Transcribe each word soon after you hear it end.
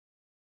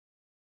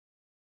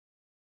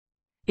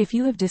If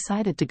you have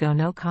decided to go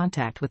no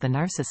contact with a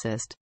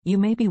narcissist, you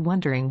may be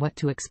wondering what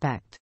to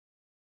expect.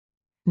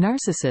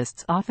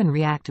 Narcissists often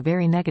react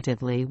very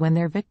negatively when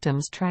their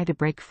victims try to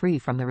break free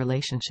from the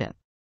relationship.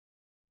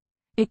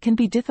 It can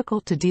be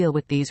difficult to deal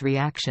with these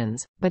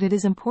reactions, but it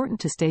is important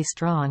to stay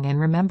strong and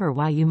remember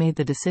why you made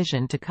the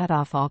decision to cut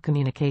off all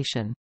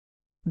communication.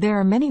 There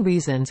are many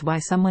reasons why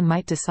someone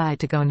might decide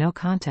to go no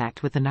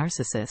contact with a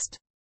narcissist.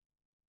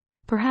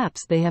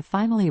 Perhaps they have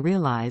finally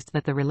realized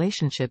that the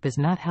relationship is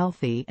not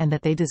healthy and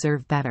that they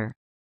deserve better.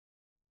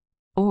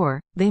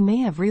 Or, they may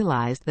have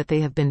realized that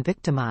they have been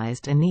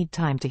victimized and need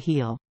time to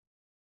heal.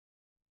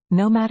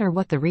 No matter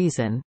what the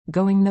reason,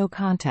 going no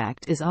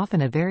contact is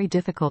often a very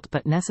difficult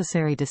but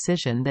necessary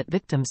decision that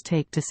victims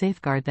take to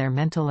safeguard their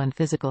mental and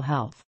physical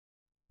health.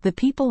 The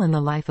people in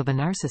the life of a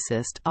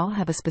narcissist all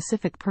have a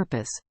specific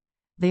purpose.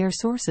 They are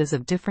sources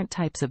of different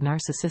types of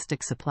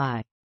narcissistic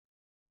supply.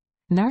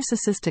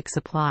 Narcissistic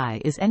supply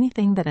is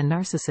anything that a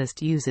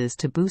narcissist uses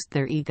to boost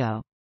their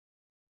ego.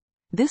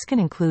 This can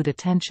include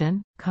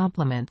attention,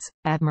 compliments,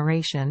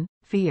 admiration,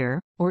 fear,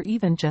 or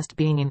even just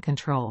being in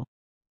control.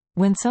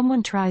 When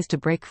someone tries to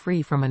break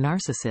free from a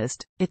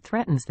narcissist, it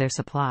threatens their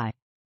supply.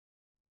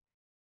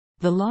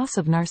 The loss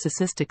of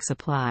narcissistic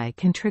supply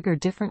can trigger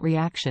different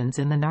reactions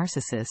in the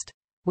narcissist,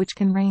 which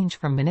can range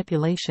from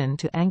manipulation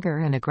to anger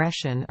and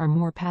aggression or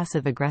more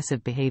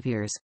passive-aggressive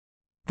behaviors.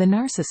 The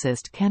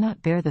narcissist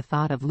cannot bear the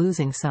thought of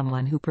losing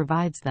someone who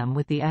provides them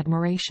with the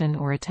admiration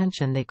or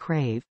attention they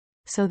crave,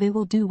 so they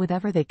will do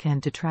whatever they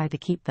can to try to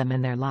keep them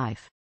in their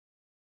life.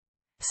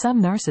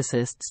 Some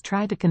narcissists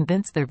try to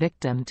convince their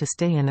victim to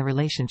stay in the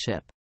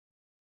relationship.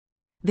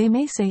 They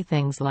may say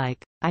things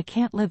like, "I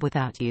can't live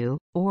without you,"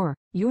 or,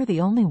 "You're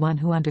the only one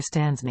who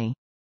understands me."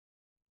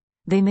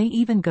 They may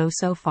even go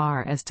so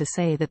far as to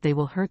say that they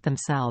will hurt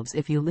themselves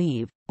if you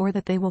leave, or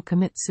that they will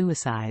commit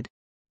suicide.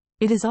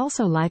 It is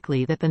also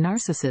likely that the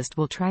narcissist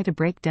will try to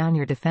break down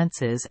your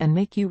defenses and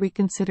make you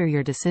reconsider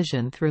your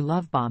decision through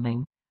love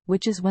bombing,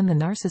 which is when the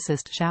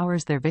narcissist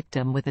showers their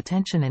victim with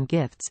attention and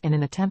gifts in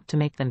an attempt to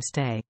make them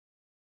stay.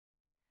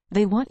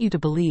 They want you to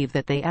believe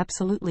that they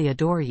absolutely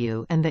adore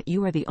you and that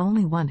you are the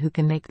only one who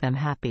can make them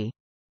happy.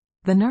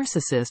 The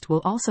narcissist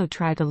will also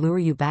try to lure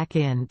you back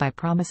in by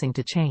promising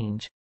to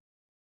change.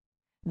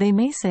 They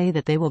may say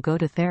that they will go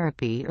to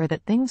therapy or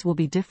that things will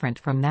be different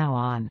from now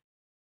on.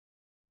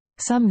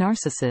 Some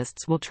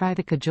narcissists will try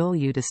to cajole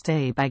you to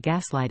stay by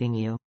gaslighting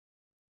you.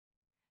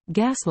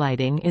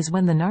 Gaslighting is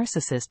when the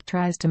narcissist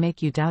tries to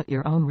make you doubt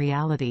your own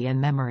reality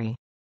and memory.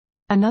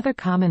 Another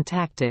common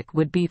tactic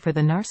would be for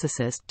the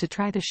narcissist to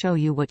try to show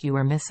you what you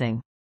are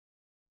missing.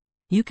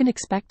 You can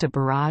expect a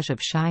barrage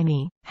of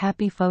shiny,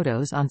 happy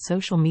photos on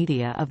social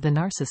media of the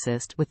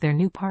narcissist with their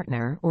new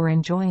partner or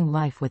enjoying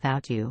life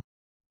without you.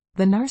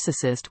 The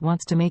narcissist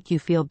wants to make you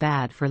feel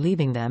bad for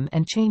leaving them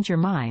and change your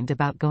mind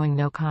about going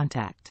no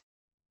contact.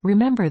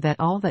 Remember that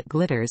all that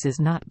glitters is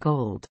not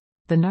gold.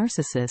 The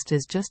narcissist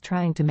is just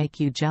trying to make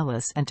you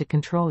jealous and to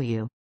control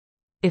you.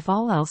 If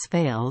all else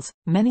fails,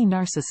 many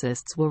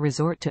narcissists will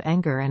resort to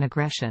anger and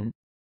aggression.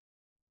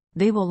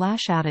 They will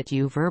lash out at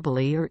you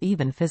verbally or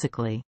even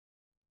physically.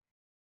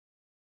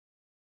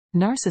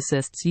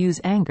 Narcissists use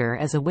anger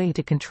as a way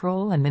to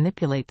control and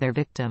manipulate their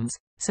victims,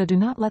 so do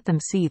not let them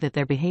see that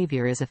their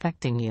behavior is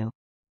affecting you.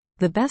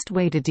 The best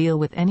way to deal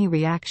with any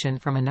reaction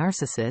from a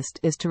narcissist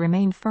is to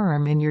remain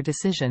firm in your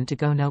decision to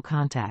go no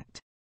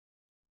contact.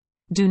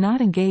 Do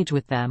not engage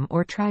with them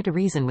or try to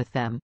reason with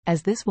them,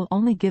 as this will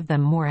only give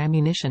them more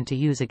ammunition to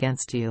use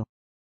against you.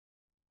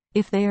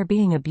 If they are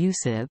being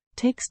abusive,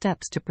 take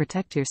steps to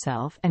protect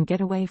yourself and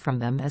get away from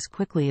them as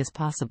quickly as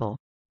possible.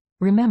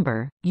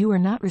 Remember, you are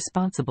not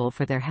responsible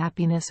for their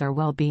happiness or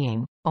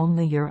well-being,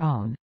 only your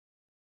own.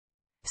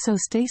 So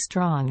stay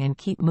strong and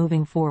keep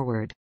moving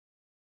forward.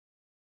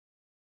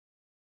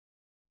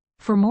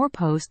 For more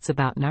posts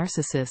about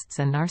narcissists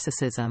and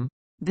narcissism,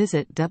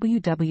 visit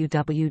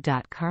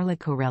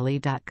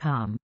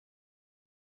www.carlacorelli.com.